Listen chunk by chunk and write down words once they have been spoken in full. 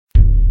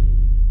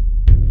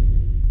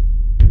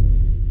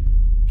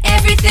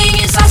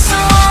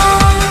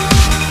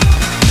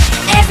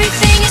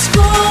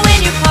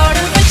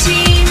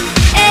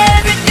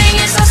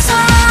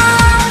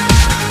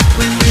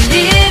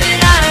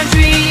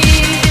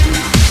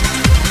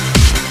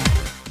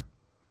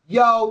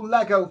Yo,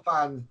 Lego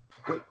fans,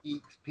 quick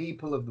geeks,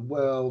 people of the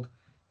world.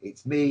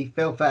 It's me,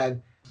 Phil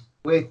Fenn,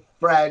 with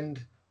friend,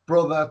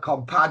 brother,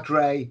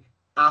 compadre,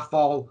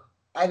 Athol,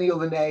 any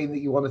other name that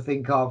you want to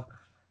think of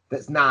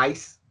that's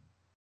nice.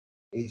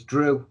 It's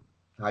Drew.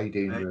 How you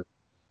doing, Drew?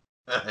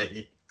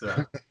 Hey,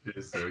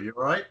 so you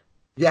all right?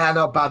 Yeah,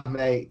 not bad,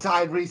 mate.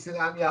 Tired recently,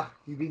 haven't you?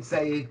 You've been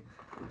saying.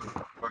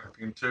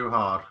 Working too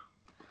hard.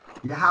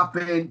 You have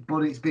been, but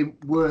it's been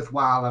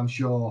worthwhile, I'm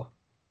sure.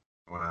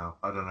 Well,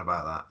 I don't know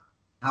about that.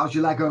 How's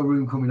your Lego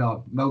room coming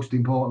on, most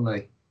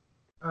importantly?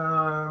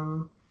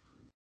 Yeah,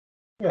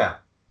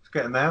 it's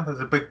getting there.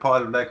 There's a big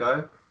pile of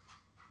Lego.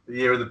 The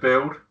year of the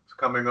build is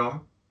coming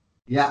on.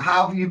 Yeah,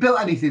 how have you built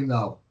anything,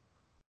 though?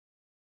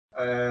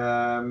 What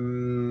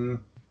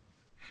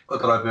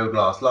did I build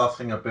last? Last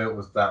thing I built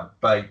was that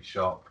bait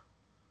shop,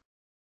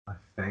 I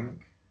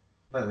think.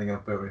 I don't think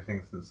I've built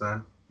anything since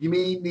then. You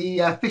mean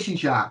the fishing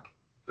shack?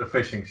 The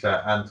fishing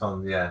shack,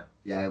 Anton, yeah.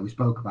 Yeah, we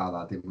spoke about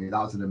that, didn't we?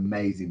 That was an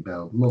amazing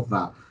build. Love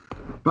that.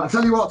 But I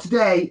tell you what,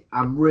 today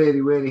I'm really,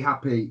 really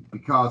happy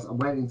because I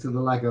went into the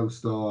Lego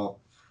store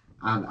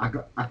and I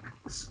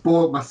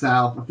spoiled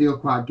myself. I feel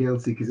quite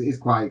guilty because it is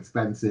quite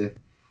expensive.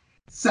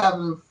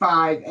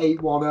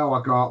 75810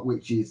 I got,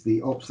 which is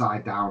the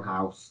upside down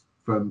house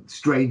from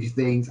Stranger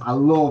Things. I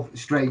love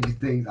Stranger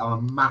Things. I'm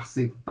a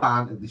massive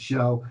fan of the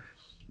show.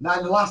 Now,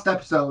 in the last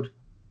episode,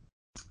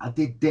 I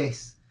did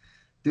this.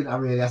 Didn't I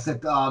really? I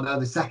said, oh no,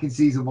 the second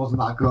season wasn't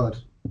that good,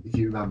 if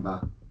you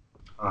remember.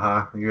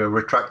 You're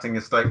retracting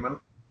your statement?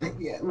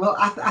 Yeah, well,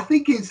 I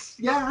think it's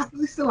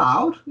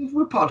allowed.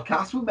 We're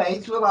podcasts, we're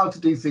mates, we're allowed to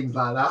do things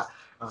like that.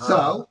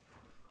 So,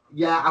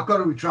 yeah, I've got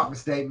to retract my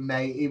statement,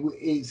 mate.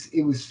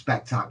 It was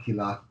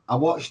spectacular. I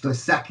watched the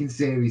second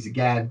series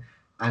again,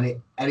 and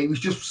it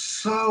was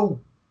just so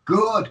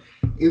good.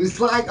 It was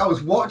like I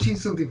was watching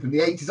something from the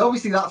 80s.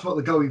 Obviously, that's what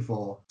they're going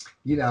for,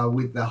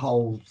 with the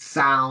whole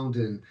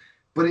sound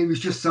but it was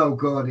just so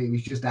good. It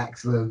was just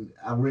excellent.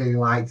 I really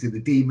liked it.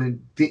 The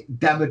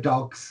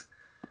Demodogs,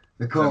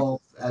 the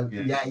called.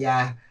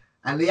 Yeah.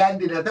 And the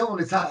ending, I don't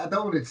want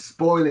to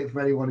spoil it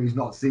for anyone who's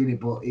not seen it,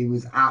 but it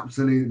was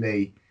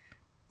absolutely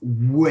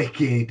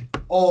wicked,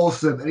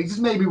 awesome, and it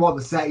just made me want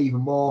the set even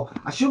more.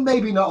 I should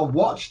maybe not have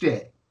watched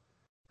it.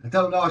 I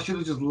don't know. I should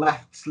have just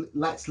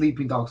let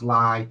Sleeping Dogs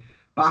lie.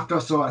 But after I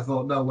saw it, I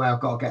thought, no way, I've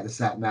got to get the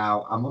set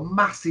now. I'm a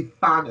massive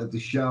fan of the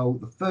show.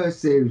 The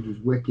first series was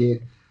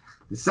wicked.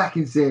 The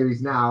second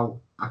series now,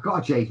 I've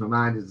got to change my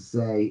mind, as I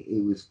say.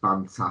 It was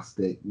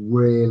fantastic.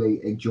 Really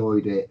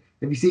enjoyed it.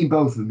 Have you seen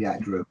both of them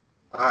yet, Drew?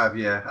 I have,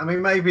 yeah. I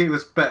mean, maybe it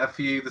was better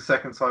for you the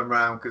second time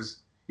round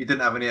because you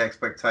didn't have any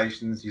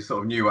expectations. You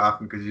sort of knew what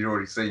happened because you'd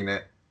already seen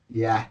it.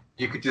 Yeah.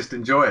 You could just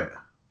enjoy it.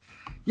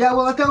 Yeah,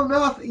 well, I don't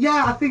know.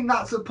 I think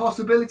that's a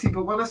possibility.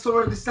 But when I saw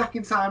it the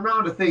second time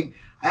round, I think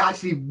I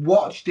actually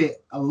watched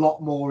it a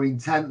lot more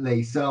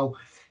intently. So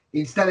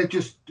instead of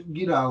just,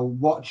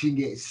 watching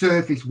it,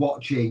 surface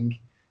watching,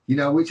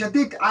 which I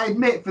did, I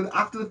admit,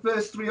 after the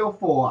first 3 or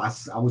 4,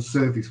 I was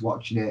surface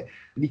watching it.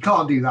 And you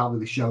can't do that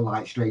with a show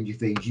like Stranger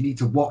Things. You need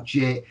to watch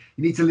it.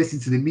 You need to listen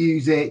to the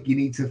music. You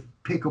need to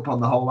pick up on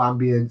the whole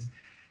ambience.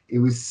 It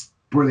was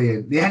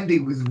brilliant. The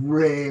ending was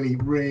really,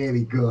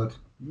 really good.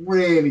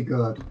 Really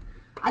good.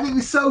 And it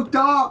was so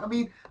dark. I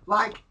mean,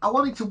 I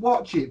wanted to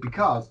watch it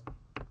because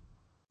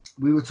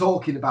we were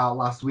talking about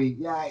last week.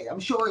 Yeah, I'm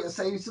sure it's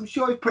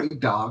pretty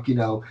dark.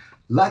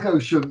 Lego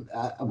shouldn't.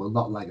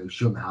 Not Lego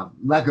shouldn't have.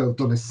 Lego have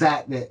done a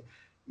set that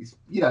is,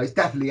 it's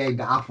definitely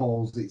aimed at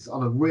assholes. It's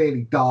on a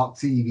really dark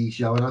TV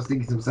show, and I was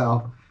thinking to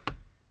myself,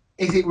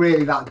 is it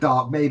really that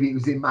dark? Maybe it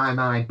was in my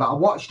mind, but I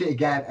watched it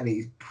again, and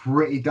it's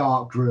pretty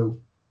dark, Drew.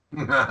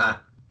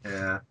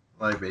 Yeah,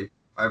 maybe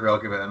I'll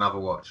give it another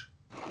watch.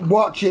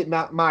 Watch it,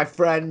 my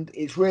friend.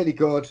 It's really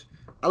good.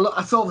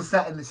 I saw the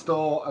set in the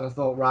store and I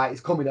thought, right,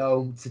 it's coming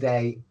home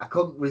today. I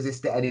couldn't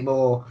resist it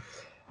anymore.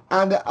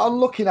 And on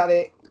looking at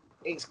it,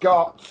 it's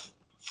got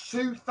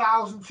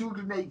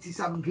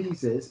 2,287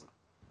 pieces.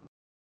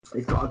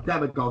 It's got a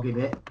Demogog in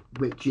it,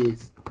 which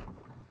is...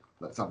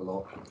 Let's have a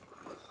look.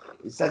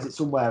 It says it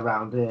somewhere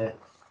around here.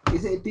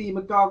 Is it a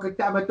Demogog, a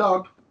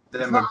Demodog?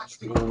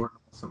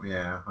 Something,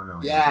 yeah, I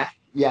know.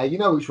 Yeah, you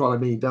know which one I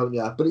mean, don't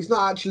you? But it's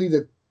not actually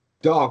the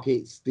dog,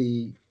 it's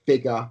the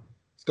figure.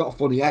 It's got a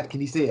funny head.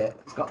 Can you see it?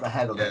 It's got the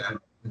head on it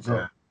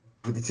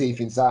with the teeth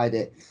inside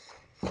it.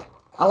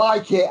 I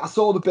like it. I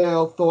saw the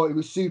build, thought it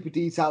was super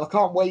detailed. I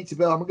can't wait to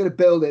build. I'm going to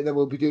build it, and then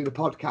we'll be doing a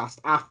podcast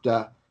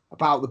after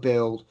about the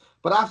build.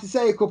 But I have to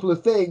say a couple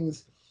of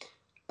things.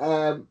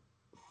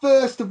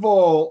 First of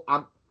all,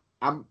 I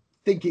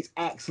think it's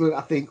excellent.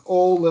 I think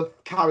all the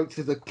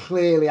characters are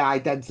clearly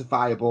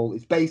identifiable.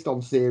 It's based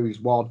on Series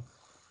 1.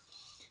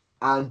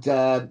 And,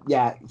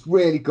 it's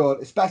really good,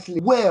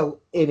 especially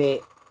Will in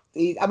it.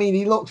 He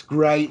looks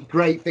great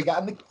figure.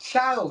 And the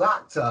child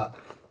actor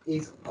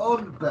is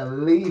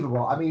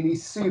unbelievable.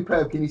 He's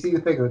superb. Can you see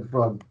the figure at the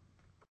front?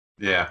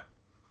 Yeah.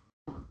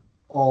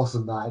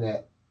 Awesome, that, isn't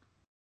it?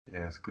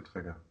 Yeah, it's a good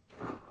figure.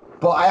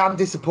 But I am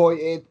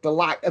disappointed. The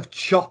lack of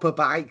chopper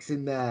bikes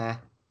in there.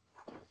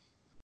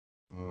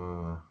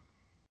 Well,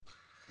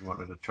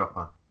 wanted a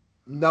chopper.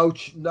 No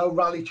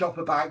rally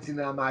chopper bikes in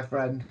there, my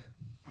friend.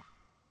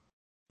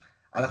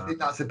 And I think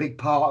that's a big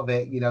part of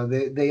it. You know,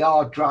 they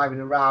are driving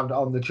around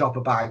on the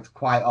chopper bikes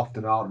quite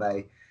often, aren't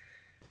they?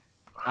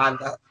 And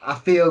I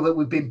feel that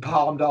we've been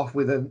palmed off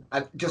with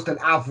just an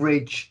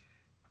average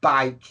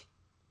bike,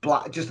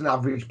 just an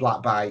average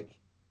black bike,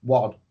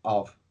 one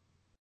of.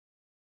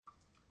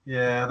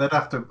 Yeah, they'd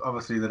have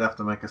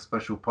to make a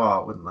special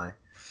part, wouldn't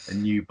they? A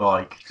new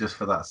bike just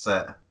for that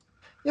set.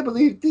 Yeah, but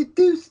they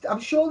do. I'm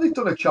sure they've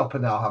done a chopper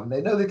now, haven't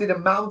they? No, they did a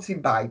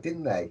mountain bike,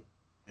 didn't they?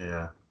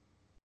 Yeah.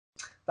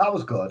 That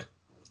was good.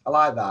 I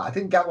like that. I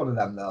didn't get one of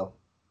them though.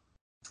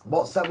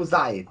 What set was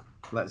that in?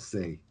 Let's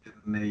see.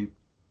 In the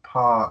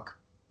park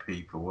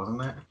people,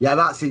 wasn't it? Yeah,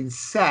 that's in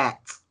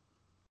set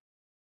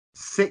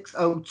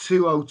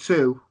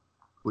 60202,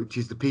 which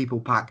is the People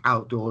Pack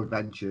Outdoor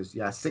Adventures.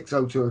 Yeah,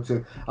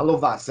 60202. I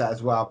love that set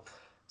as well.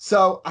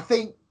 So I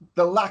think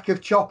the lack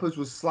of choppers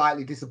was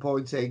slightly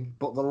disappointing,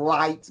 but the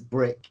light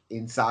brick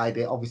inside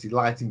it, obviously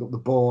lighting up the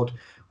board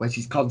when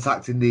she's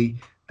contacting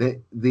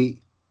the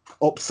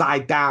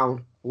upside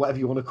down, whatever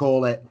you want to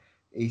call it,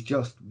 is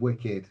just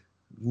wicked.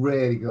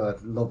 Really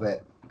good. Love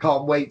it.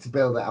 Can't wait to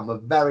build it. I'm a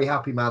very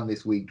happy man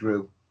this week,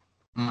 Drew.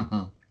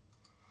 Mm-hmm.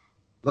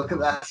 Look at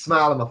that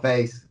smile on my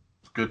face.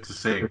 It's good to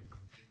see.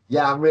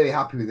 Yeah, I'm really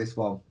happy with this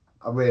one.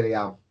 I really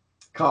am.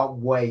 Can't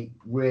wait.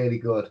 Really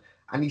good.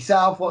 And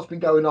yourself, what's been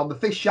going on? The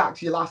Fish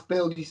Shack's your last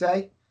build, you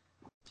say?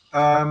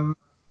 Yeah,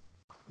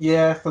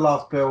 it's the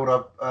last build.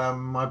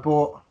 I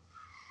bought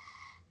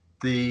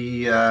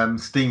the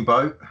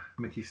Steamboat,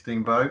 Mickey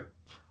Steamboat.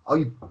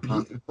 Oh,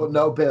 but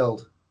no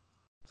build?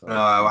 No,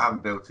 I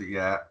haven't built it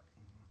yet.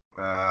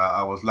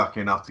 I was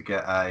lucky enough to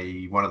get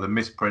one of the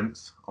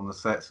misprints on the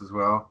sets as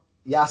well.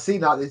 Yeah, I've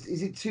seen that.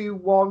 Is it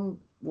 2-1?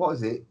 What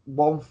is it?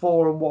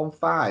 1-4 and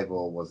 1-5,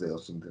 or was it, or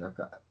something like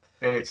that?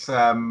 It's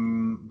the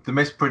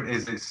misprint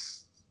is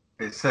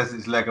it says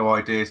its Lego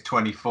idea is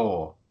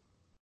 24.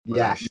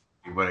 Yeah.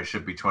 When it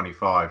should be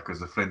 25 because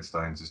the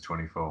Flintstones is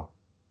 24.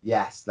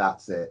 Yes,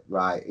 that's it.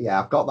 Right.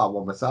 Yeah, I've got that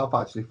one myself,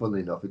 actually, funnily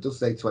enough. It does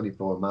say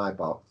 24 in my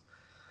box.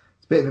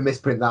 It's a bit of a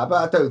misprint, that,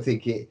 but I don't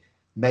think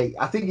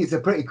I think it's a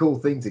pretty cool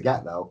thing to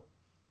get, though.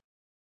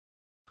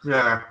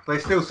 Yeah, they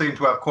still seem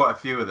to have quite a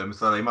few of them,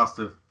 so they must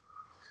have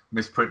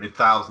misprinted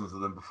thousands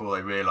of them before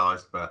they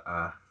realised, but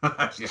yeah,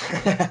 I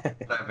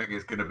don't think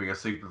it's going to be a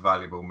super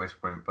valuable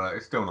misprint, but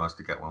it's still nice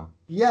to get one.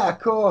 Yeah, of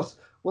course.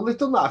 Well, they've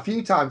done that a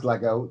few times,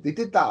 Lego. They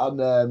did that on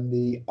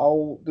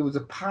there was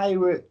a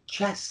pirate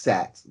chess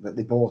set that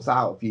they bought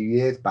out a few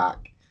years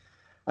back.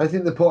 I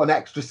think they put an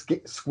extra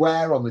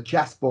square on the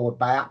chessboard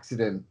by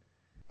accident.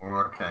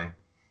 Okay.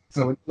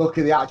 So when you look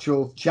at the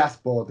actual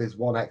chessboard, there's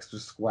one extra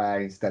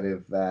square instead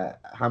of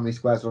how many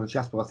squares are on the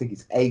chessboard? I think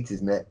it's 8,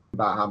 isn't it?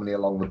 About how many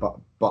along the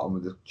bottom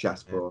of the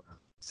chessboard? Yeah.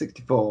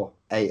 64,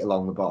 8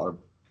 along the bottom.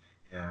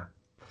 Yeah.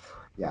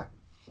 Yeah.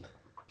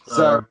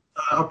 So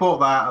I bought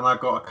that, and I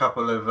got a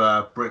couple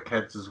of brick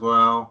heads as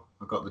well.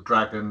 I got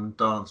the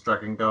dance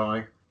dragon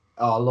guy.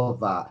 Oh, I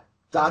love that.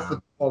 That's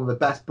one of the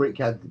best brick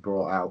heads they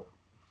brought out.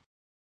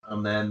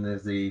 And then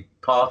there's the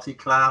party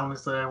clown.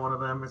 Is there one of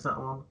them? Is that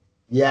one?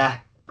 Yeah.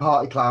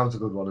 Party Clown's a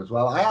good one as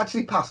well. I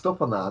actually passed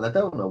up on that, and I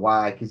don't know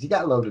why, because you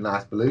get a load of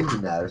nice balloons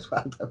in there as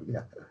well, don't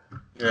you?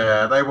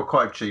 Yeah, they were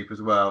quite cheap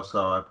as well, so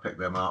I picked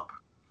them up.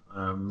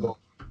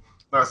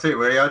 That's it,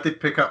 really. I did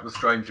pick up the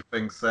Stranger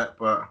Things set,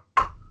 but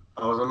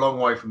I was a long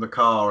way from the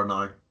car, and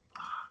I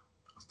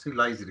was too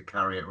lazy to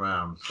carry it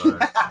around. So,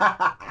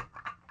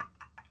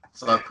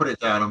 so I put it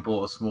down and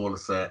bought a smaller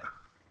set.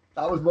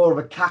 That was more of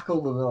a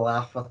cackle than a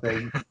laugh, I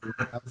think.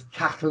 I was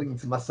cackling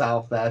to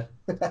myself then.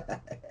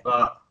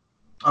 But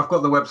I've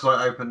got the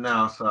website open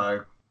now, so I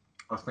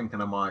was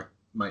thinking I might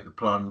make the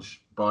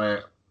plunge, buy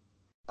it.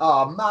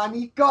 Oh man,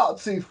 you got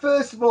to.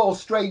 First of all,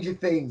 Stranger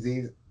Things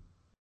is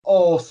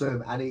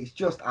awesome and it's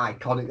just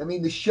iconic. I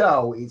mean, the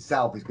show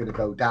itself is going to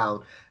go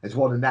down as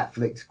one of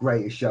Netflix's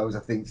greatest shows, I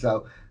think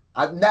so.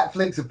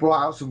 Netflix have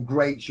brought out some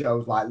great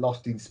shows like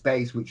Lost in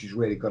Space, which is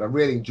really good. I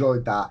really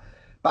enjoyed that.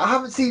 But I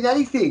haven't seen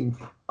anything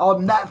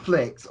on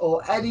Netflix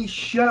or any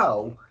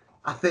show,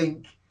 I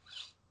think,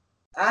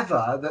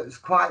 ever that's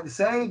quite the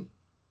same.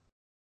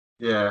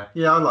 Yeah,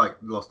 I like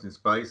Lost in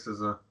Space.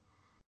 There's a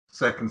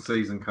second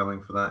season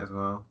coming for that as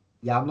well.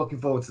 Yeah, I'm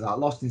looking forward to that.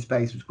 Lost in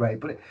Space was great,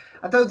 but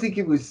I don't think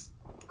it was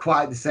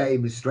quite the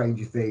same as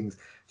Stranger Things.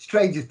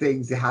 Stranger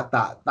Things, they had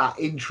that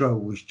intro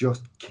was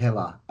just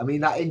killer. I mean,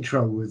 that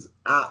intro was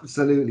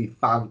absolutely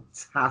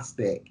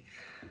fantastic.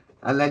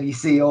 And then you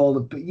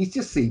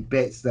just see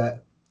bits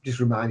that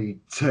just remind you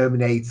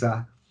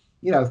Terminator,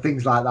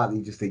 things like that.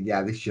 You just think,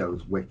 yeah, this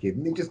show's wicked.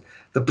 And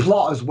the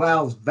plot as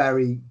well is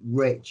very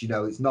rich.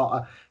 It's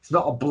not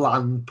a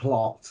bland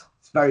plot.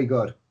 It's very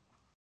good.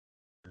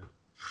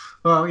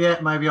 Well, yeah,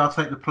 maybe I'll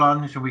take the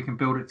plunge and we can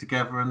build it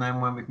together. And then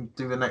when we can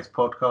do the next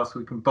podcast,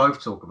 we can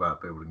both talk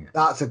about building it.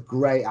 That's a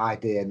great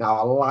idea. Now,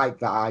 I like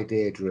that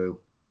idea, Drew.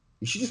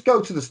 You should just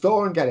go to the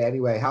store and get it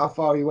anyway. How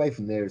far are you away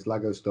from the nearest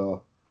Lego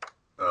store?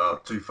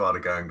 Too far to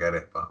go and get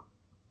it, but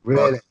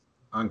really,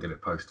 I can get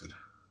it posted.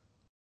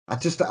 I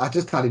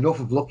just had enough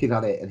of looking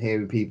at it and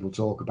hearing people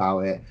talk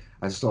about it.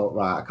 I just thought,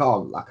 right,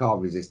 I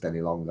can't resist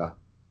any longer.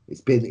 It's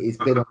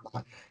been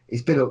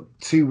up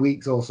 2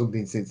 weeks or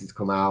something since it's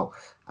come out,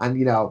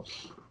 and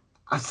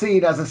I've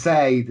seen, as I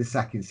say, the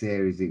second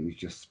series. It was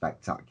just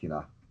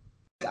spectacular.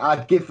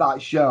 I'd give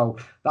that show.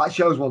 That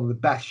show's one of the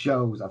best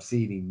shows I've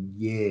seen in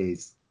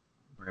years.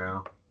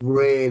 Yeah.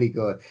 Really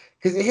good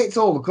because it hits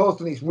all the course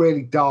and it's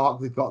really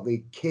dark. They've got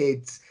the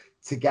kids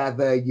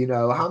together.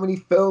 How many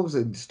films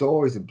and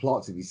stories and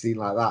plots have you seen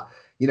like that?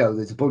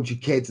 There's a bunch of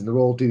kids and they're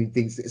all doing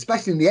things,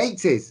 especially in the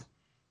 80s.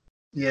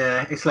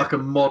 Yeah, it's like a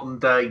modern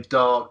day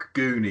dark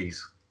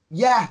Goonies.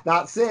 Yeah,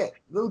 that's it.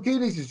 Little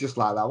Goonies was just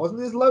like that, wasn't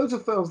there? There's loads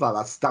of films like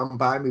that. Stand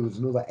By Me was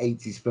another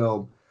 80s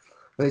film.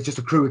 And it's just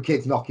a crew of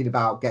kids knocking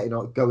about,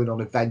 going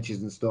on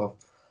adventures and stuff.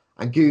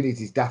 And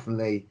Goonies is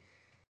definitely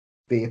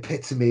the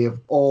epitome of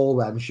all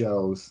them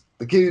shows.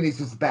 The Goonies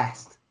was the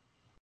best.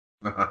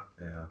 Yeah.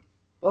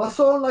 Well, I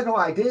saw Lego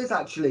Ideas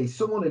actually.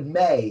 Someone had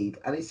made,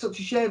 and it's such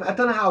a shame. I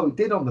don't know how it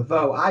did on the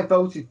vote. I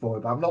voted for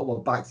it, but I've not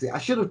looked back to it. I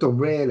should have done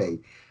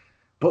really.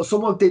 But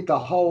someone did the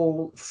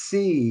whole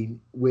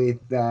scene with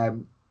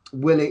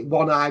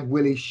One-Eyed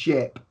Willie's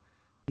ship.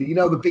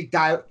 The big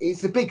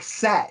it's the big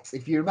set.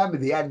 If you remember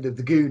the end of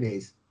the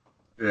Goonies.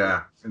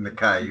 Yeah, in the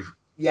cave.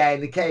 Yeah,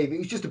 in the cave. It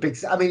was just a big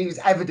set. I mean, it was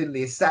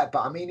evidently a set,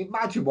 but I mean,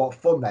 imagine what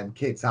fun them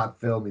kids had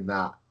filming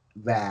that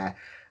there.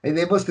 And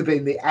they must have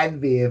been the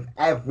envy of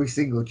every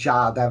single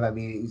child ever. I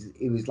mean,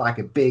 it was like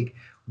a big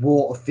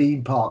water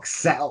theme park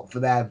set up for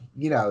them.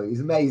 It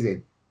was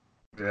amazing.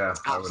 Yeah,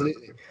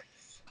 absolutely.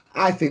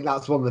 I think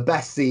that's one of the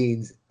best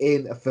scenes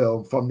in a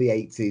film from the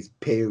 80s,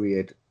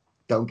 period.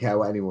 Don't care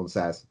what anyone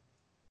says.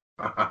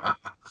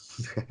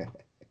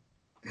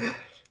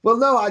 Well,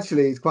 no,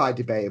 actually, it's quite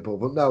debatable.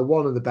 But no,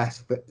 one of the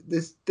best.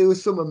 There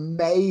was some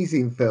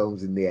amazing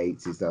films in the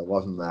 80s, though,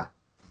 wasn't there?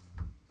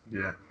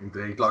 Yeah,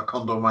 indeed. Like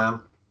Condor Man.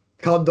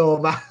 Condor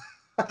Man.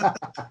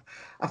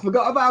 I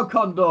forgot about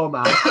Condor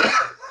Man.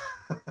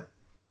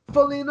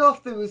 Funnily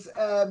enough, there was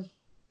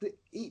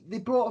they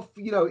brought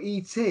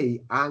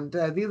E.T. and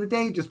the other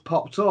day it just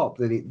popped up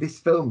that this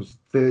film's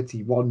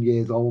 31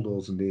 years old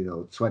or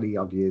something, 20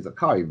 odd years. I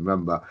can't even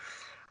remember.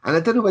 And I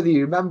don't know whether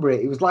you remember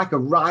it. It was like a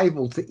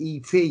rival to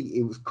E.T.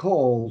 It was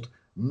called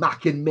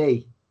Mac and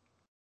Me.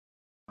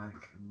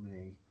 Mac and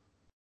Me.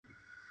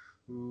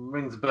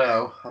 Rings a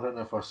bell. I don't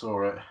know if I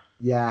saw it.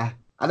 Yeah.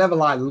 I never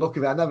liked the look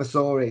of it. I never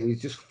saw it. It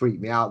just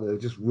freaked me out. They were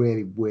just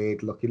really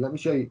weird looking. Let me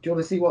show you. Do you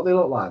want to see what they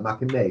look like,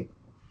 Mac and Me?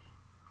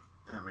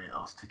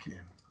 I'll stick it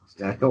in.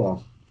 Yeah, go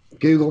on.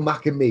 Google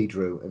Mac and Me,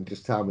 Drew, and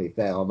just tell me if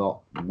they are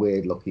not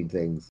weird looking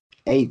things.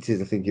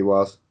 80s, I think it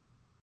was.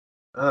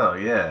 Oh,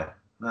 yeah.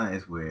 That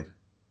is weird.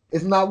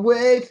 Isn't that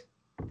weird?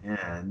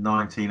 Yeah,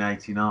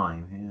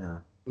 1989, yeah.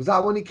 Was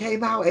that when it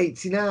came out,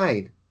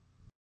 89?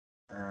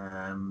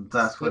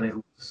 That's when it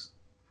was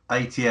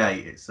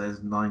 88. It says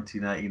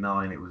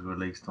 1989 it was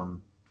released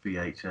on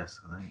VHS,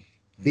 I think.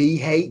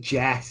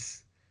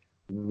 VHS.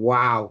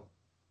 Wow.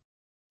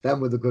 Them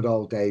were the good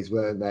old days,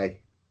 weren't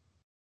they?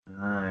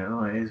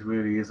 Oh, it is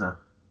really, isn't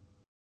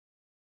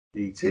it?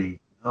 E.T.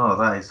 Oh,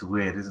 that is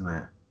weird, isn't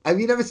it? Have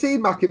you never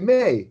seen Mac and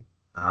Me?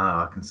 Oh,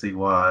 I can see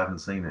why I haven't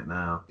seen it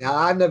now. Yeah,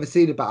 I've never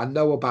seen it, but I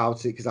know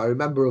about it because I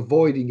remember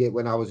avoiding it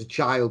when I was a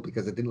child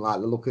because I didn't like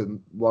the look of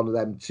one of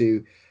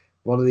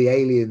the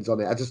aliens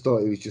on it. I just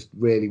thought it was just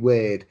really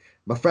weird.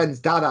 My friend's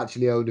dad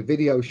actually owned a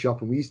video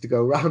shop and we used to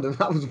go around and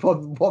that was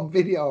one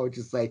video I would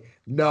just say,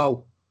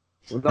 no,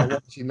 we're not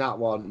watching that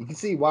one. You can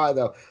see why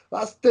though.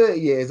 That's 30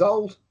 years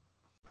old.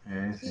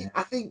 Yeah.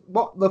 I think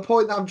what the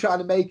point that I'm trying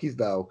to make is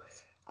though,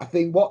 I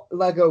think what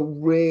Lego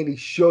really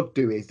should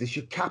do is they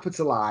should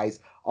capitalize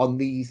on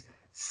these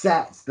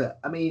sets that,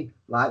 I mean,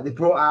 like they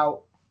brought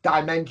out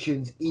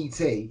Dimensions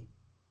E.T.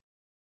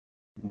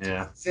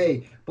 Yeah.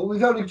 See, but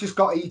we've only just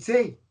got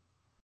E.T.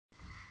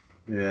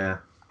 Yeah.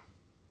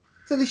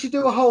 So they should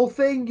do a whole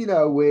thing,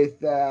 with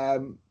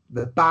the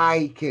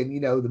bike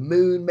and, the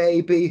moon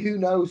maybe. Who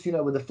knows,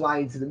 when they're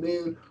flying to the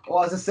moon.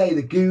 Or as I say,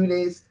 the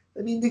Goonies.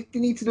 I mean, they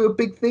need to do a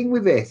big thing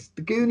with this.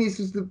 The Goonies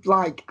was the,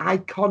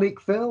 iconic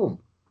film.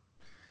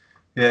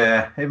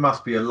 Yeah, it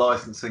must be a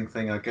licensing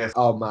thing, I guess.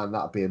 Oh, man,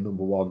 that'd be a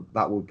number one.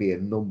 That would be a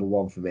number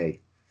one for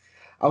me.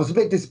 I was a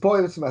bit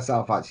disappointed to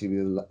myself,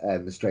 actually,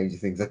 with the Stranger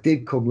Things. I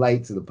did come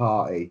late to the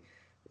party.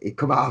 It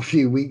come out a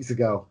few weeks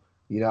ago.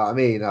 You know what I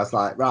mean? I was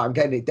like, right, I'm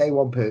getting it day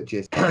one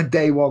purchase.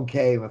 Day one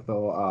came, I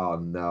thought, oh,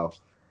 no.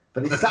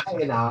 But it's sat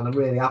here now, and I'm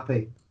really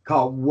happy.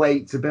 Can't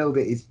wait to build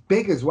it. It's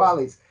big as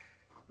well,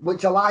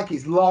 which I like.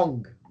 It's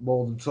long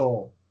more than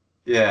tall.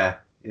 Yeah.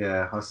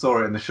 I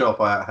saw it in the shop.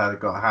 I had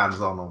got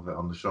hands on of it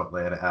on the shop.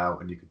 They had it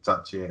out, and you could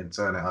touch it and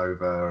turn it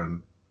over,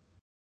 and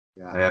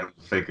they had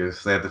the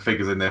figures. They had the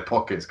figures in their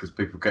pockets because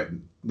people kept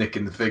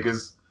nicking the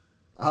figures.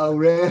 Oh,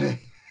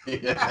 really?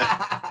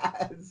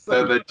 Yeah.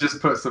 So they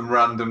just put some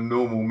random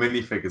normal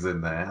minifigures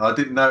in there. I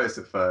didn't notice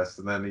at first,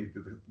 and then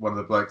one of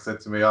the blokes said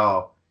to me,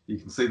 "Oh, you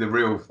can see the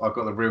real. I've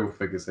got the real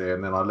figures here."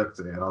 And then I looked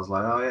at it, and I was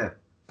like, "Oh yeah,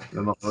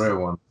 they're not the real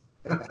one."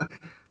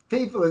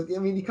 People, I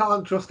mean, you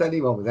can't trust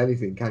anyone with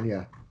anything, can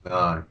you?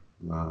 No.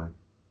 No.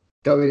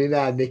 Going in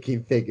there,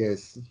 nicking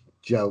figures.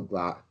 Joke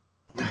that.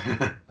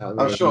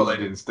 I'm sure they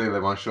didn't steal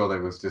them. I'm sure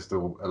there was just a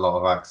lot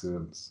of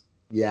accidents.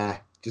 Yeah,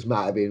 just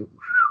might have been.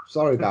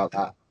 Sorry about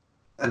that.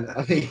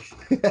 I mean,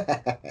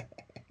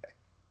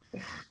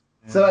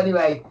 so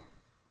anyway,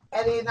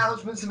 any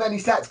announcements of any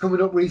sets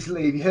coming up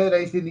recently? Have you heard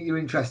anything that you're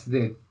interested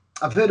in?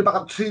 I've heard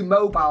about 2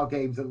 mobile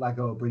games that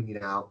Lego are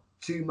bringing out,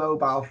 2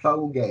 mobile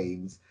phone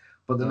games,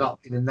 but they're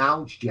not been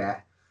announced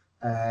yet.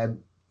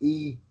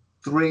 E3,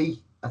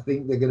 I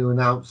think they're going to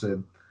announce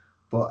them,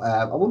 but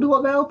I wonder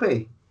what they'll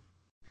be.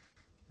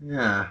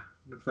 Yeah,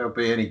 if they'll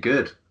be any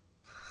good.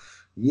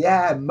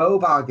 Yeah,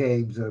 mobile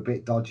games are a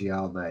bit dodgy,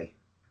 aren't they?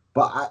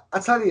 But I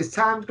tell you, as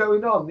time's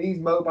going on, these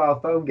mobile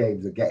phone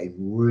games are getting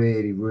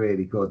really,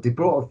 really good. They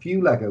brought a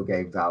few Lego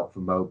games out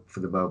for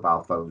the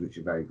mobile phones, which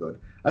are very good.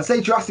 I'd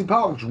say Jurassic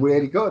Park's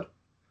really good.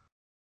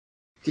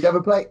 Do you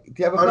ever play it?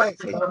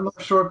 I'm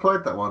not sure I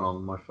played that one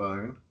on my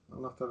phone.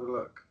 I'll have to have a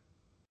look.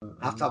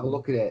 I have to have a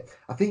look at it.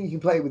 I think you can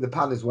play it with the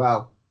pad as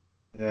well.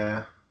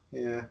 Yeah. I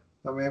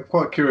mean, I'm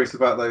quite curious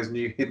about those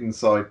new Hidden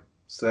Side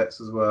sets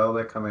as well.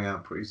 They're coming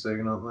out pretty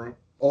soon, aren't they?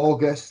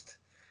 August,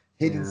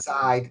 Hidden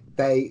Side,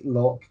 they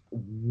look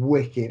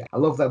wicked. I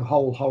love them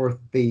whole horror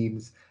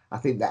themes. I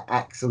think they're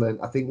excellent.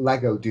 I think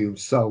Lego do them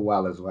so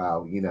well as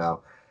well, you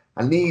know.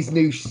 And these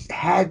new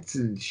heads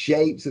and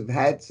shapes of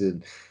heads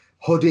and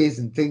hoodies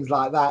and things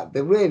like that,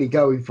 they're really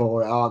going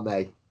for it, aren't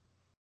they?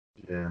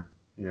 Yeah.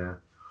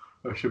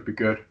 That should be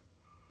good.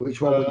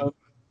 Which one?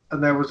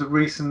 And there was a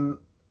recent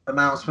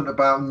announcement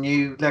about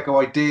new Lego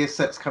Idea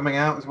sets coming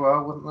out as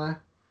well, wasn't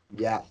there?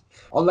 Yeah.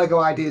 On Lego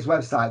Ideas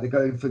website, they're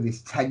going for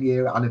this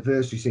 10-year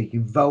anniversary, so you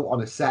can vote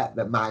on a set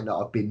that might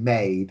not have been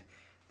made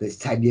that's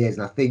 10 years.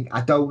 And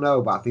I don't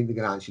know, but I think they're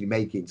going to actually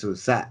make it into a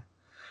set.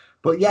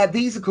 But yeah,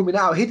 these are coming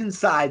out. Hidden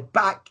Side,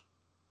 back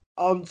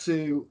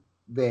onto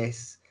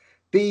this.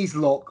 These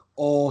look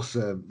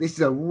awesome. This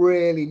is a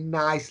really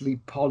nicely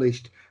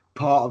polished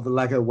part of the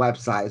Lego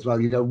website as well.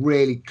 You know,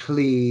 really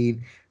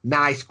clean,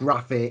 nice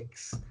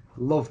graphics.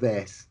 Love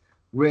this.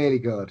 Really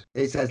good.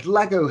 It says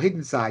Lego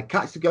Hidden Side,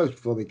 catch the ghost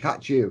before they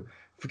catch you.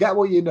 Forget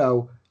what you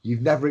know.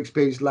 You've never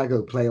experienced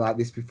Lego play like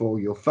this before.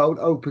 Your phone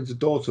opens a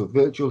door to a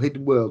virtual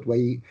hidden world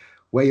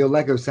where your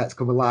Lego sets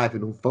come alive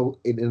and unfold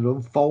in an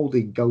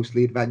unfolding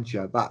ghostly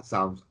adventure. That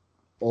sounds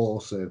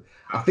awesome.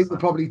 I think we're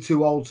probably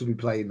too old to be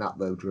playing that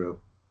though, Drew.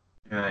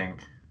 You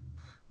think?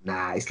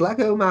 Nah, it's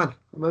Lego, man.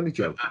 I'm only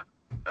joking.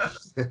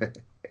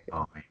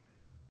 Oh,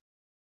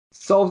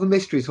 Solve the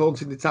mysteries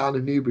haunting the town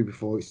of Newbury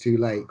before it's too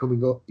late.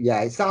 Coming up.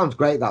 Yeah, it sounds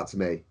great, that to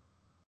me.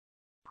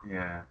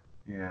 Yeah.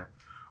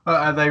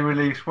 And they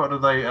released, what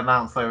did they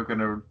announce they were going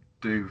to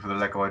do for the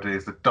Lego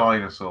Ideas? The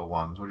dinosaur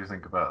ones. What do you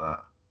think about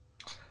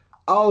that?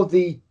 Oh,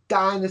 the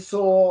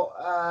dinosaur...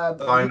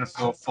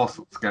 Dinosaur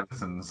fossil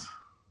skeletons.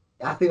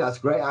 I think that's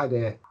a great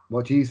idea.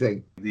 What do you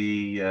think?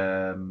 The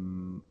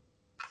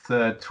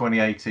third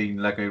 2018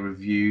 Lego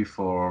review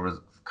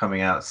for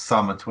coming out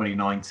summer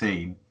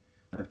 2019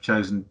 have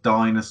chosen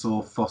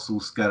dinosaur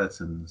fossil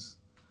skeletons.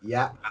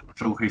 Yeah.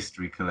 Natural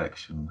History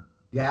Collection.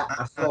 Yeah,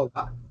 I saw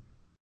that.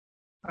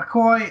 I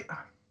quite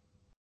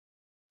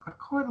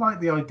like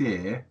the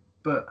idea,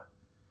 but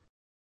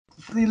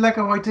for the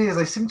Lego Ideas,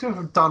 they seem to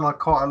have done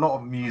quite a lot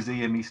of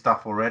museum-y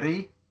stuff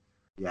already.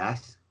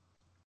 Yes.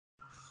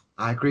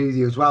 I agree with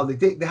you as well.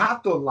 They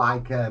have done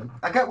like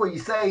I get what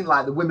you're saying,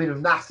 like the Women of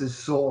NASA's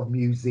sort of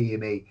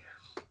museum-y.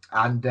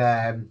 And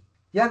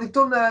yeah, they've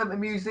done a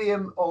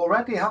museum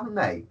already, haven't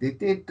they? They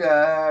did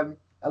a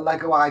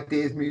Lego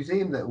Ideas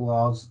museum that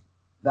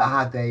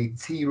had a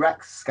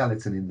T-Rex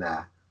skeleton in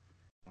there.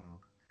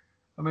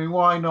 I mean,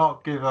 why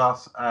not give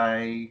us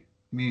a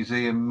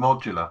museum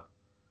modular?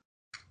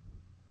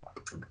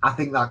 I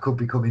think that could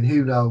be coming.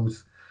 Who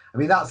knows? I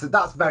mean,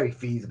 that's very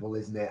feasible,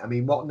 isn't it? I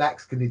mean, what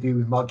next can they do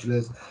with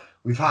modulars?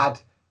 We've had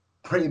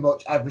pretty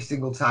much every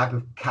single type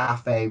of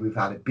cafe. We've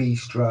had a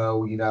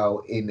bistro, you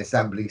know, in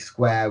Assembly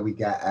Square. We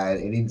get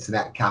an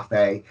internet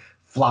cafe,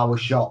 flower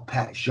shop,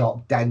 pet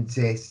shop,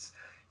 dentists.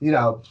 You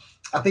know,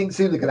 I think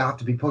soon they're going to have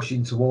to be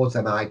pushing towards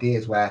them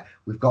ideas where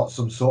we've got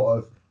some sort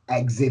of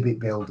exhibit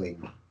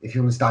building, if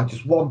you understand,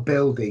 just one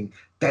building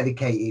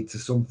dedicated to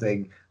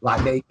something,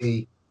 like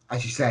maybe,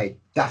 as you say,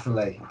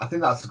 definitely. I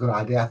think that's a good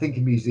idea. I think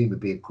a museum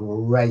would be a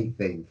great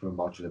thing for a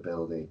modular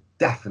building.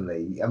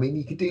 Definitely. I mean,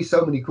 you could do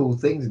so many cool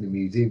things in a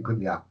museum,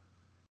 couldn't you?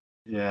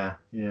 Yeah.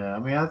 I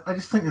mean, I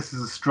just think this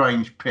is a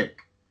strange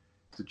pick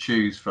to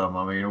choose from.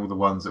 I mean, all the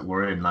ones that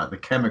were in, like the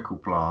chemical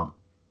plant,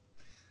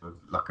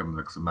 Luckham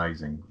looks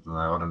amazing.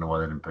 I don't know why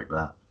they didn't pick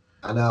that.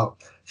 I know.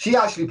 She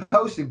actually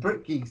posted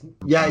Brick Geeks.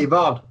 Yeah,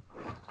 Yvonne.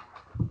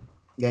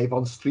 Yeah,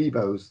 Yvonne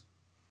Strebos.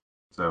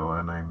 So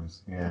her name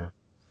is, yeah.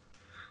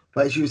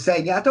 But she was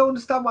saying, yeah, I don't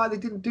understand why they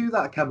didn't do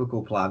that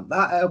chemical plant.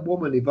 That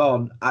woman,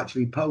 Yvonne,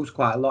 actually posts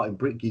quite a lot in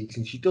Brick Geeks,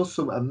 and she does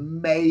some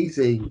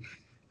amazing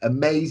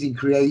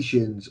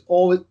creations. A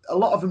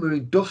lot of them are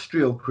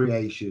industrial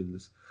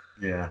creations.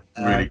 Yeah,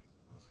 really.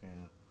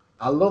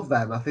 I love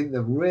them. I think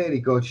they're really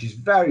good. She's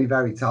very,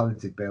 very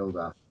talented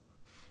builder.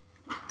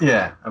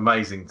 Yeah,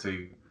 amazing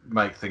to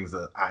make things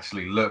that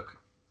actually look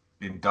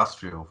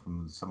industrial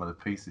from some of the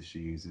pieces she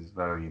uses.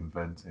 Very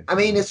inventive. I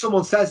mean, as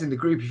someone says in the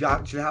group, if you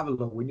actually have a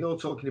look, when you're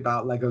talking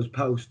about Lego's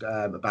post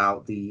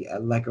about the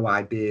Lego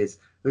ideas,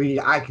 I mean,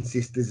 I can see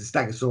there's a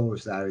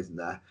Stegosaurus there, isn't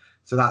there?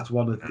 So that's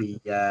one of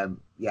the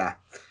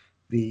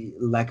the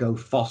Lego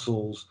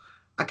fossils.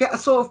 I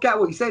sort of get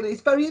what you're saying. It's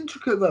very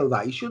intricate though.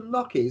 That you shouldn't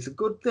knock it. It's a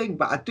good thing,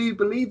 but I do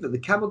believe that the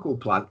chemical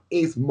plant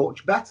is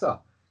much better.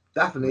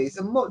 Definitely, it's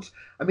a much.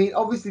 I mean,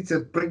 obviously to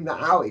bring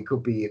that out, it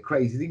could be a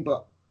crazy thing,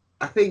 but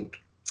I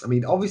think. I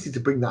mean, obviously to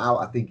bring that out,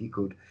 I think it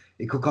could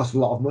cost a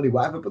lot of money,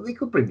 whatever. But they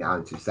could bring it out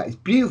into a set. It's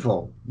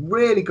beautiful,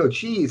 really good.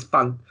 She is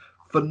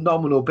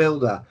phenomenal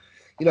builder.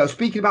 You know,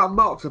 speaking about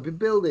mocks, I've been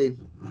building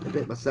a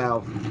bit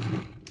myself.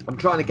 I'm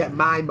trying to get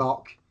my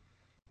mock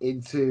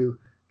into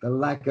the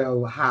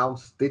Lego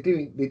house. They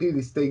do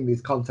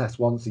this contest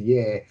once a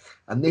year,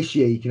 and this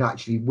year you can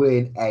actually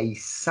win a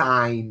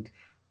signed.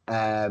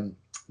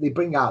 They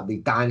bring out the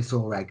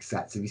dinosaur egg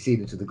sets. Have you seen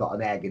them? So they've got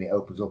an egg and it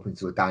opens up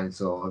into a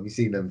dinosaur. Have you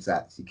seen them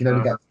sets? You can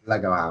only get the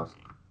Lego house.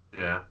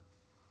 Yeah.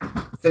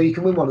 So you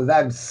can win one of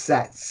them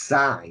sets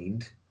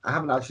signed. I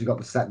haven't actually got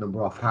the set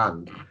number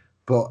offhand,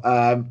 but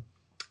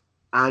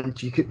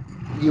and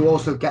you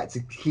also get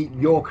to keep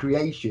your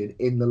creation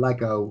in the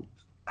Lego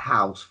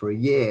house for a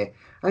year.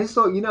 And I just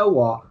thought, you know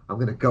what, I'm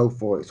going to go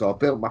for it. So I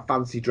built my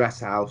fancy dress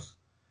house.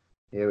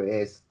 Here it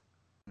is.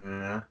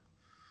 Yeah.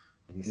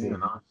 You see?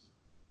 Nice.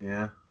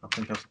 Yeah, I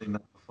think I've seen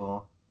that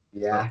before.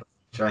 Yeah.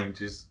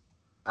 Changes.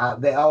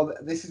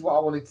 This is what I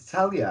wanted to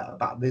tell you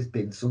about. There's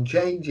been some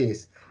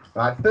changes.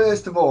 Right.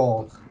 First of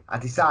all, I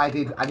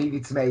decided I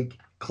needed to make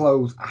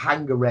clothes a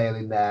hanger rail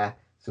in there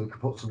so we could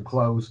put some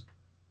clothes.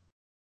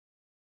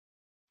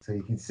 So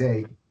you can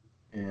see.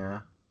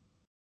 Yeah.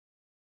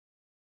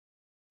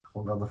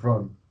 One on the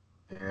front.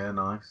 Yeah,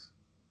 nice.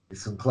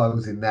 There's some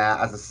clothes in there.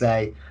 As I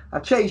say, I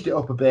changed it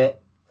up a bit.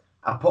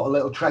 I put a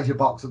little treasure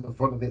box at the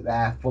front of it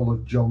there, full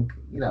of junk.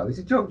 You know, it's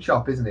a junk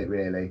shop, isn't it?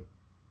 Really?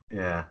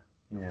 Yeah.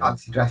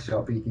 Fancy dress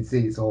shop, but you can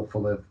see it's all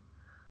full of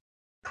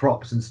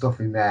props and stuff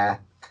in there.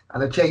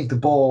 And I changed the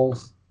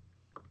balls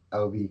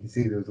over. You can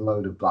see there was a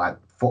load of like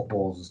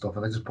footballs and stuff,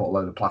 and I just put a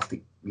load of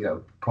plastic, you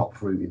know, prop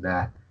fruit in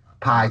there,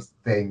 pies,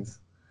 things,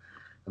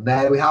 and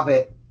there we have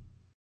it.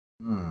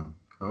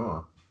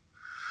 Cool.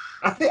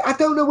 I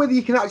don't know whether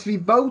you can actually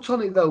vote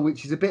on it though,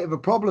 which is a bit of a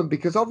problem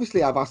because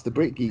obviously I've asked the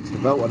Brick Geeks to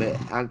vote on it,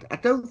 and I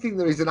don't think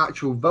there is an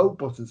actual vote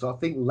button. So I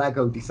think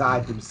Lego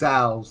decide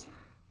themselves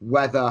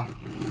whether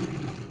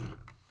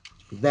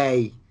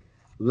they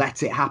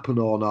let it happen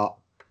or not.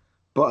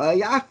 But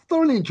yeah, I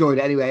thoroughly enjoyed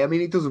it anyway. I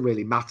mean, it doesn't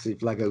really matter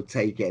if Lego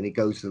take it and it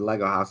goes to the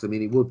Lego house. I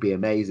mean, it would be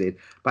amazing.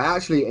 But I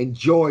actually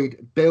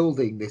enjoyed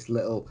building this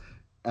little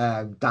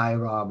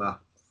diorama.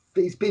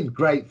 It's been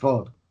great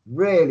fun,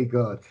 really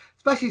good.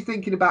 Especially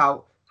thinking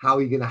about how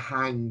you're going to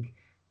hang,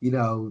 you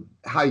know,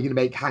 how you're going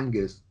to make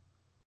hangers.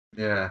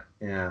 Yeah.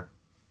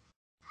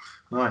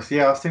 Nice.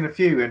 Yeah, I've seen a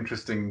few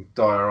interesting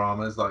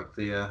dioramas, like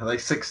are they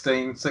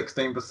 16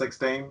 by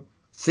 16?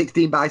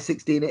 16 by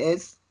 16 it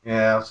is.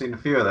 Yeah, I've seen a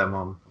few of them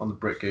on the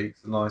Brick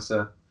Geeks. Nice.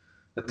 The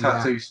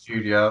Tattoo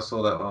Studio, I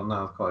saw that one.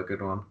 That was quite a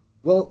good one.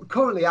 Well,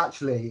 currently,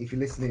 actually, if you're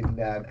listening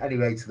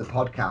anyway to the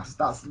podcast,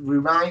 that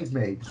reminds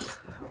me,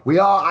 we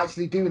are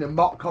actually doing a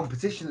mock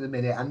competition at the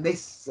minute, and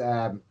this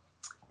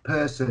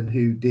person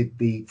who did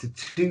the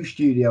Tattoo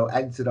Studio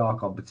entered our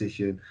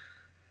competition.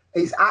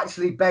 It's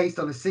actually based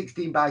on a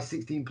 16 by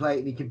 16 plate,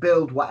 and you can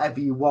build whatever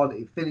you want.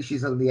 It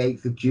finishes on the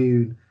 8th of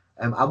June.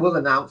 I will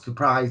announce the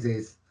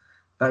prizes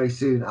very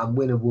soon, and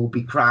winner will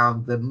be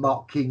crowned the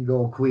mock king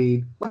or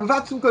queen. We've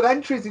had some good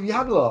entries. Have you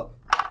had a look?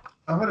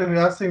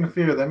 I've seen a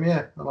few of them,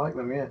 yeah. I like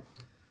them, yeah.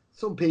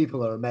 Some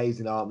people are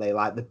amazing, aren't they?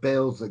 Like the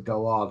builds that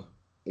go on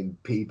in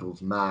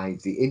people's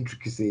minds, the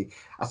intricacy.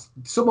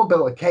 Someone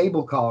built a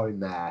cable car in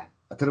there.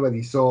 I don't know whether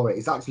you saw it.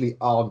 It's actually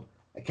on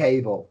a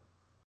cable.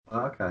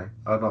 Okay.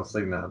 I've not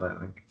seen that, I don't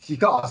think. You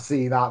got to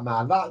see that,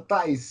 man.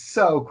 That is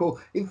so cool.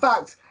 In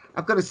fact,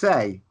 I've got to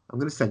say, I'm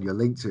going to send you a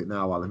link to it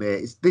now while I'm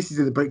here. This is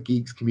in the Brick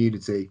Geeks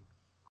community.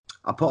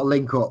 I'll put a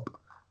link up.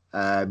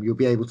 You'll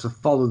be able to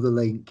follow the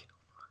link.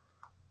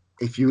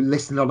 If you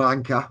listen on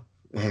Anchor,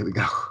 here we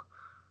go.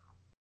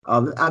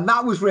 And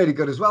that was really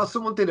good as well.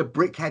 Someone did a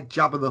Brickhead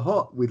Jabba the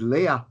Hutt with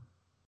Leah.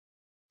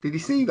 Did you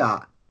see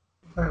that?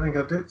 I don't think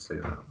I did see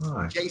that.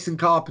 Nice. Jason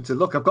Carpenter.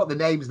 Look, I've got the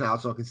names now,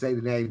 so I can say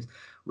the names.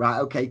 Right,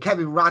 okay.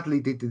 Kevin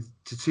Radley did the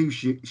Tattoo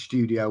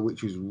Studio,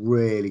 which was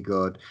really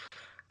good.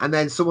 And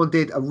then someone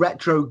did a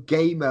retro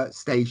gamer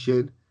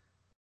station,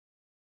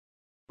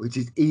 which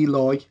is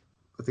Eloy,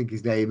 I think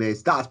his name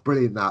is. That's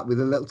brilliant, that, with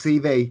a little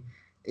TV.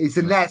 It's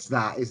a NES,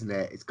 that, isn't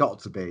it? It's got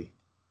to be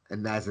a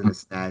NES and a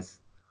SNES.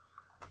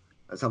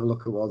 Let's have a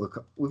look at all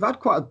the... We've had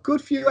quite a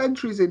good few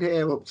entries in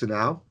here up to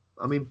now.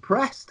 I'm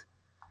impressed.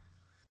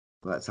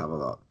 Let's have a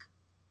look.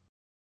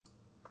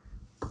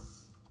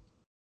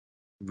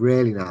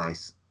 Really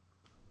nice.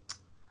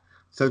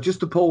 So just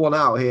to pull one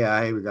out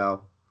here we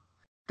go.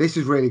 This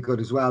is really good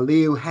as well.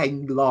 Liu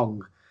Heng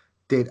Long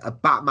did a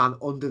Batman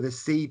Under the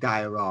Sea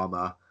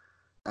diorama.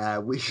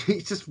 which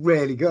is just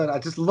really good.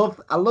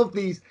 I love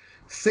these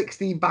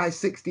 16 by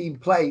 16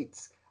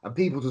 plates, and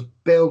people just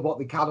build what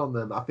they can on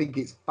them. I think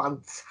it's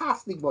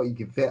fantastic what you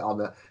can fit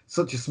on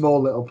such a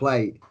small little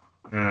plate.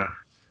 Yeah.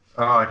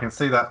 Oh, I can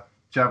see that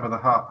Jabba the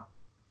Hutt.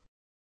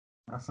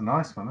 That's a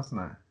nice one, isn't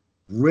it?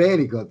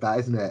 Really good, that,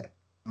 isn't it?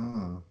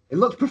 Mm. It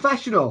looks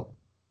professional.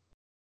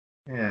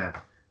 Yeah,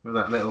 with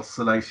that little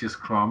Salacious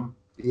Crumb.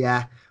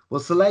 Yeah.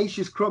 Well,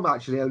 Salacious Crumb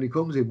actually only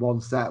comes in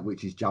one set,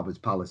 which is Jabba's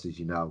Palace, as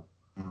you know.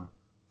 Mm.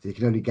 So you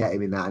can only get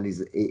him in that,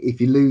 and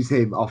if you lose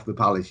him off the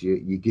palace,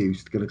 your goose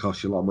is going to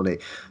cost you a lot of money.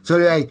 So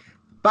anyway,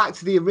 back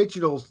to the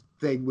original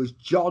thing was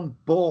John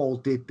Ball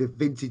did the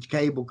vintage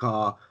cable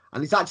car,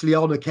 and it's actually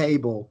on a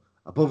cable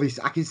above his.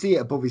 I can see it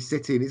above his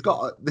sitting. It's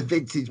got the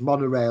vintage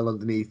monorail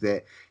underneath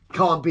it.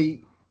 Can't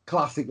beat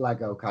classic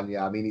Lego, can you?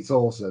 I mean, it's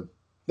awesome.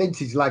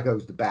 Vintage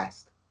Lego's the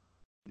best.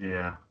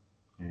 Yeah,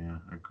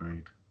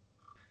 agreed.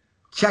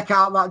 Check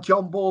out that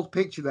John Ball's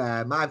picture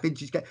there, my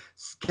vintage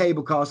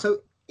cable car.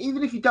 So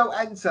even if you don't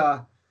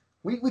enter,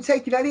 we're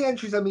taking any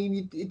entries. I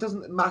mean, it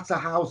doesn't matter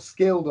how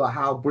skilled or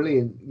how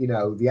brilliant,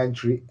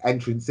 the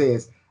entrance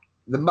is.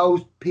 The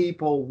most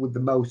people with the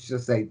most,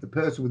 just say, the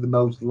person with the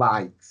most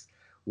likes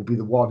will be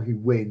the one who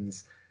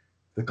wins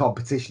the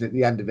competition at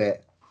the end of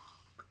it.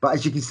 But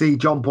as you can see,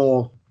 John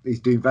Ball is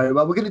doing very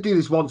well. We're going to do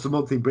this once a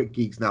month in Brick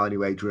Geeks now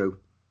anyway, Drew.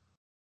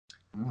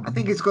 I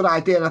think it's a good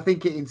idea, and I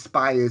think it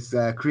inspires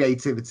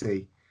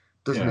creativity,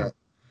 doesn't it?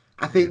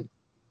 I think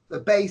the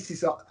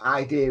basis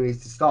idea is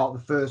to start the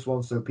first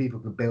one so people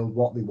can build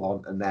what they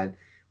want, and then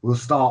we'll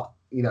start,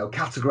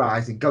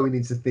 categorizing, going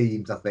into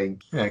themes, I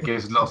think. Yeah, it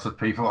gives lots of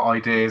people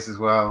ideas as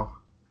well.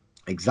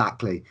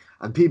 Exactly.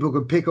 And people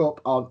can pick up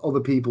on other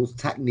people's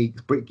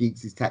techniques, Brick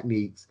Geeks'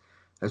 techniques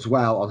as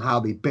well, on how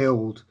they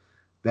build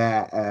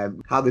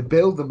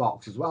the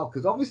mocks as well,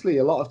 because obviously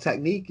a lot of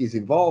technique is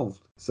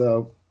involved.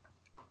 So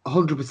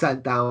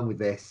 100% down with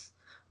this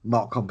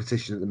mock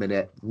competition at the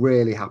minute.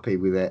 Really happy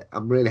with it.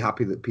 I'm really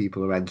happy that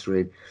people are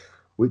entering,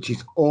 which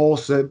is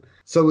awesome.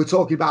 So we're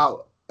talking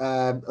about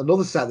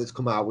another set that's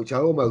come out, which I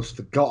almost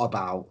forgot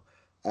about.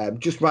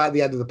 Just right at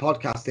the end of the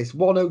podcast, this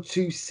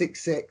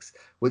 10266,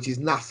 which is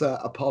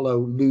NASA Apollo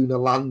Lunar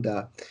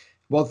Lander,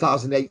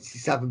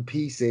 1,087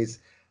 pieces.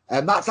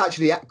 And that's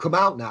actually come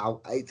out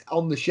now. It's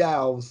on the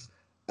shelves.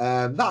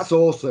 That's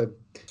awesome.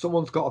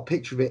 Someone's got a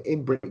picture of it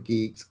in Brick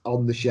Geeks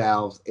on the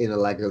shelves in a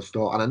Lego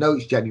store, and I know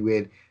it's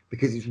genuine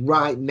because it's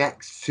right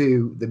next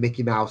to the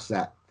Mickey Mouse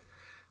set.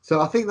 So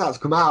I think that's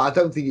come out. I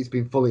don't think it's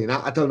been fully in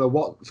that. I don't know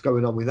what's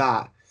going on with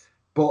that,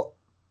 but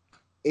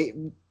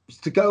it's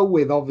to go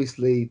with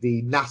obviously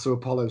the NASA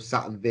Apollo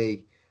Saturn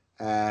V,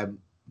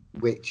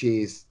 which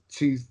is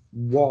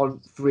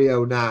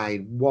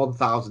 21309,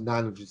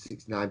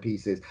 1,969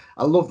 pieces.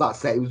 I love that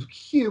set. It was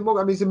huge.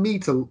 I mean, it's a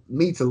meter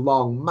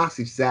long,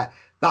 massive set.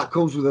 That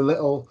comes with a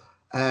little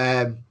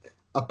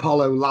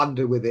Apollo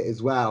lander with it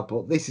as well.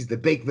 But this is the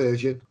big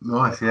version.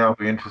 Nice. Yeah, I'll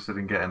be interested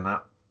in getting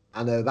that.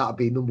 I know that'd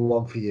be number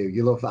one for you.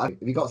 You love that. Have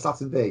you got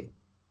Saturn V?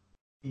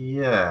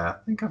 Yeah, I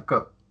think I've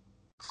got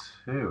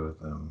 2 of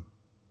them.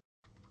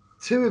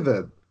 2 of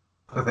them?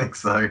 I think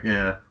so,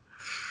 yeah.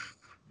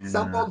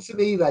 Send one to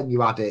me then,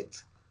 you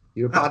addict.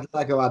 You're a bad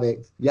Lego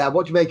addict. Yeah,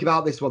 what do you make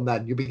about this one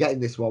then? You'll be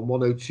getting this one,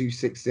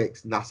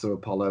 10266 NASA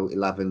Apollo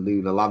 11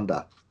 Lunar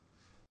Lander.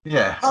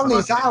 Yeah. Only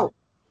it's out.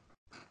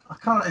 I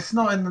can't. It's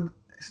not in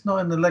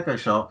the Lego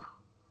shop.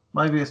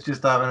 Maybe it's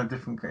just out in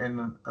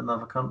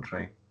another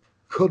country.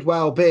 Could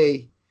well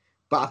be,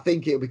 but I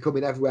think it'll be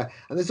coming everywhere.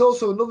 And there's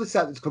also another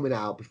set that's coming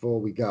out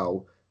before we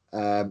go.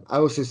 I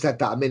also said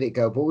that a minute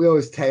ago, but we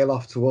always tail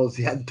off towards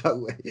the end,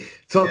 don't we?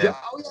 Talking,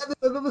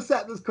 there's another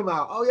set that's come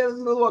out. Oh yeah, there's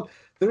another one.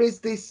 There is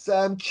this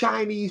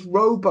Chinese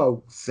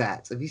Robo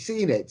set. Have you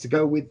seen it? To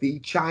go with the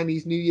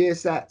Chinese New Year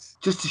sets.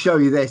 Just to show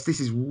you this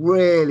is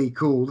really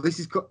cool. This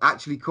is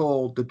actually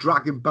called the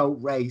Dragon Boat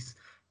Race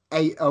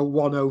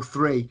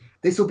 80103.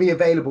 This will be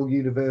available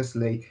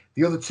universally.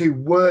 The other 2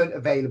 weren't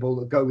available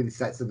that go with the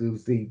set. So there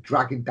was the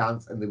Dragon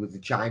Dance and there was the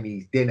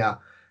Chinese Dinner.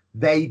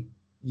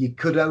 You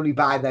could only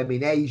buy them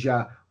in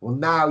Asia. Well,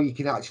 now you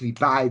can actually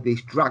buy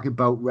this Dragon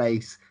Boat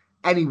Race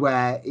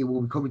anywhere. It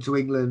will be coming to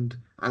England,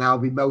 and I'll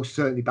be most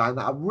certainly buying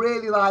that. I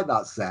really like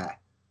that set.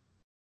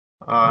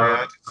 Oh, yeah,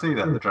 I did see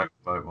that, the Dragon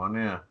Boat one,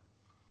 yeah.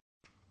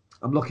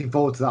 I'm looking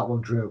forward to that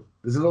one, Drew.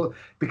 There's another,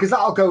 because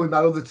that'll go with my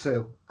other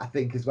 2, I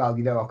think, as well.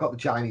 I've got the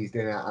Chinese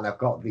Dinner and I've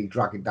got the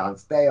Dragon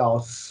Dance. They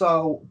are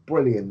so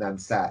brilliant, them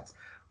sets.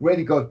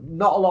 Really good.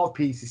 Not a lot of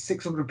pieces,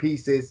 600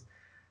 pieces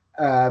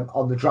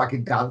on the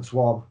Dragon Dance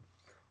one.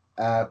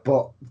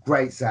 But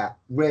great set,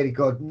 really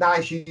good.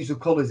 Nice use of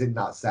colours in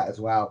that set as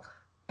well.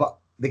 But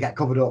they get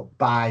covered up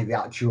by the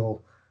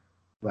actual,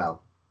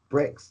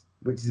 bricks,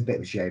 which is a bit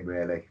of a shame,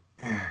 really.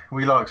 Yeah,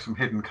 we like some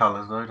hidden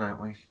colours, though,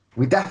 don't we?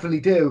 We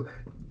definitely do.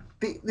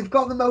 They've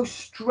got the most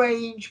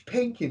strange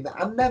pink in that.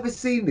 I've never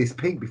seen this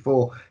pink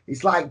before.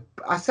 It's like,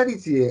 I said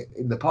it to you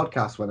in the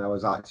podcast when I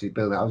was actually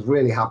building it. I was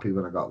really happy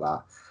when I got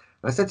that.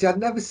 And I said to you, I'd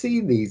never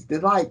seen these. They're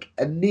like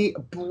a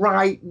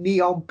bright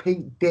neon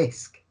pink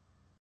disc.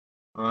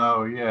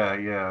 Oh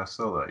yeah. I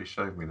saw that. He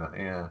showed me that.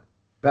 Yeah.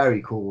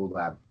 Very cool,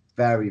 then.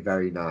 Very,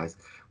 very nice.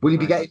 Will you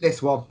be getting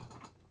this one?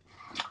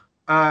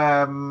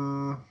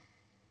 Depends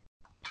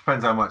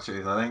how much it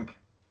is. I think.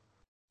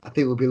 I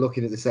think we'll be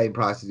looking at the same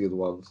price as the other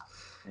ones.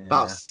 Yeah.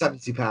 About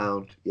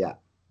 £70, yeah,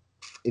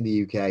 in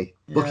the UK.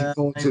 Looking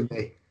forward to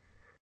me.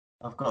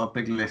 I've got a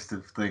big list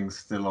of things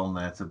still on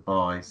there to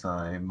buy, so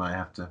it may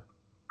have to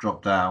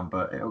drop down,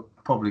 but it'll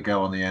probably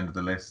go on the end of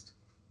the list.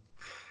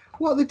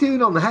 What they're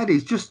doing on the head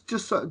is just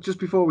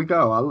before we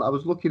go. I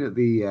was looking at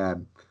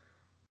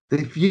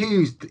they've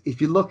used.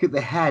 If you look at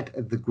the head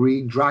of the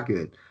green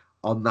dragon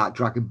on that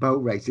dragon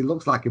boat race, it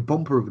looks like a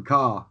bumper of a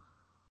car.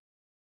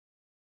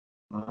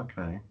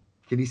 Okay.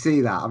 Can you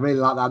see that? I really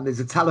like that. And there's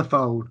a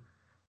telephone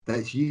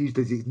that's used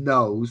as its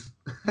nose.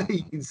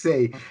 You can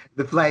see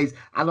the flames,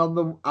 and on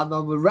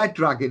the red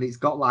dragon, it's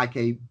got like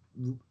a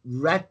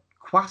red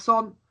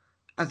croissant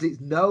as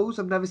its nose.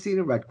 I've never seen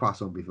a red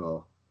croissant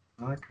before.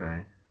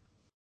 Okay.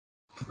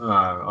 No,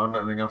 I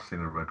don't think I've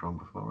seen a red one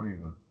before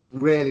either.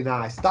 Really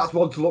nice. That's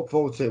one to look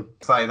forward to.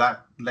 Say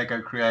that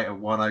Lego Creator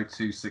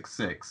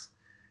 10266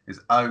 is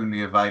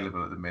only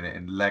available at the minute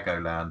in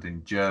Legoland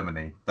in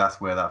Germany.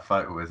 That's where that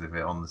photo is of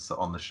it on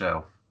the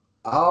shelf.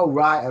 Oh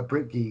right, at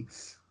Brick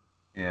Geeks.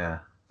 Yeah.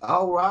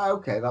 Oh right,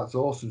 okay, that's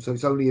awesome. So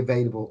it's only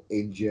available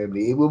in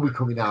Germany. It will be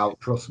coming out.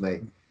 Trust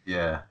me.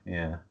 Yeah.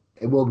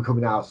 It will be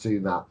coming out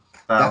soon. That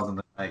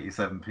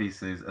 1,087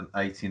 pieces and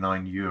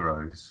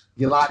 €89.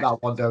 You like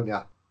that one, don't you?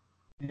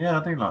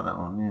 Yeah, I do like that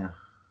one. Yeah.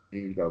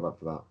 You need to go back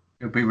for that.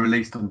 It'll be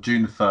released on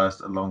June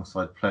 1st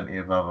alongside plenty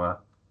of other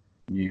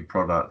new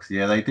products.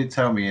 Yeah, they did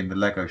tell me in the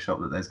Lego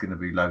shop that there's going to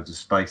be loads of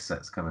space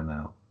sets coming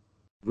out.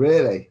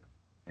 Really?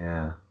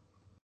 Yeah.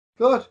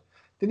 Good.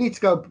 They need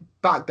to go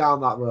back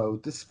down that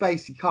road. The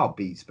space, you can't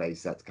beat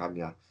space sets, can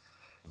you?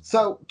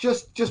 So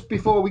just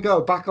before we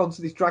go back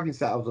onto this dragon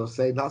set, I was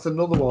saying that's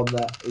another one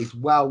that is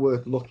well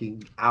worth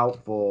looking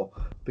out for,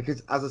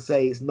 because as I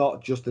say, it's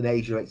not just an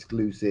Asia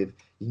exclusive.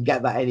 You can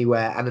get that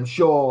anywhere, and I'm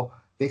sure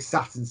this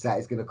Saturn set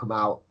is going to come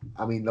out.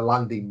 I mean, the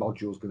landing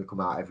module is going to come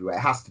out everywhere.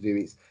 It has to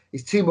do.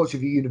 It's too much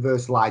of a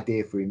universal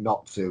idea for him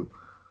not to.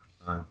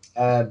 No.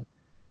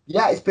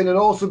 Yeah, it's been an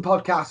awesome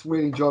podcast.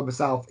 Really enjoyed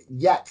myself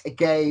yet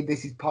again.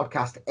 This is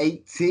podcast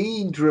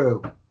 18,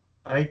 Drew.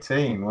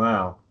 18,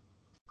 wow.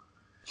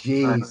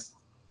 Jeez.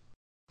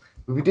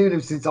 We've been doing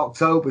them since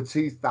October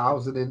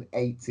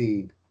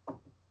 2018.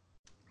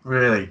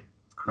 Really?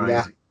 Crazy.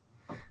 Yeah.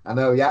 I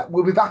know, yeah.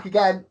 We'll be back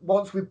again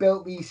once we've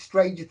built these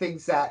Stranger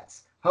Things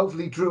sets.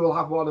 Hopefully Drew will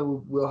have one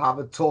and we'll have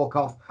a talk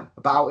off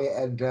about it,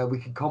 and we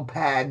can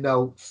compare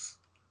notes.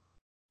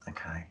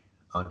 Okay.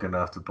 I'm going to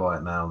have to buy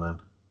it now then.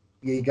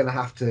 You're going to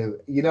have to.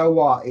 You know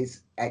what?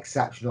 It's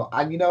exceptional.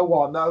 And you know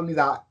what? Not only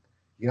that,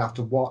 you're going to have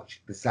to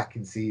watch the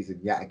second season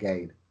yet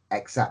again.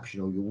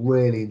 Exceptional. You'll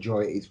really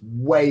enjoy it. It's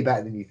way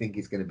better than you think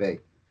it's going to be.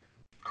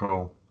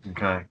 Cool.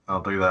 Okay.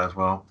 I'll do that as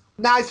well.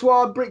 Nice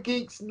one, Brick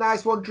Geeks.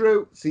 Nice one,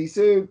 Drew. See you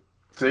soon.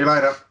 See you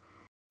later.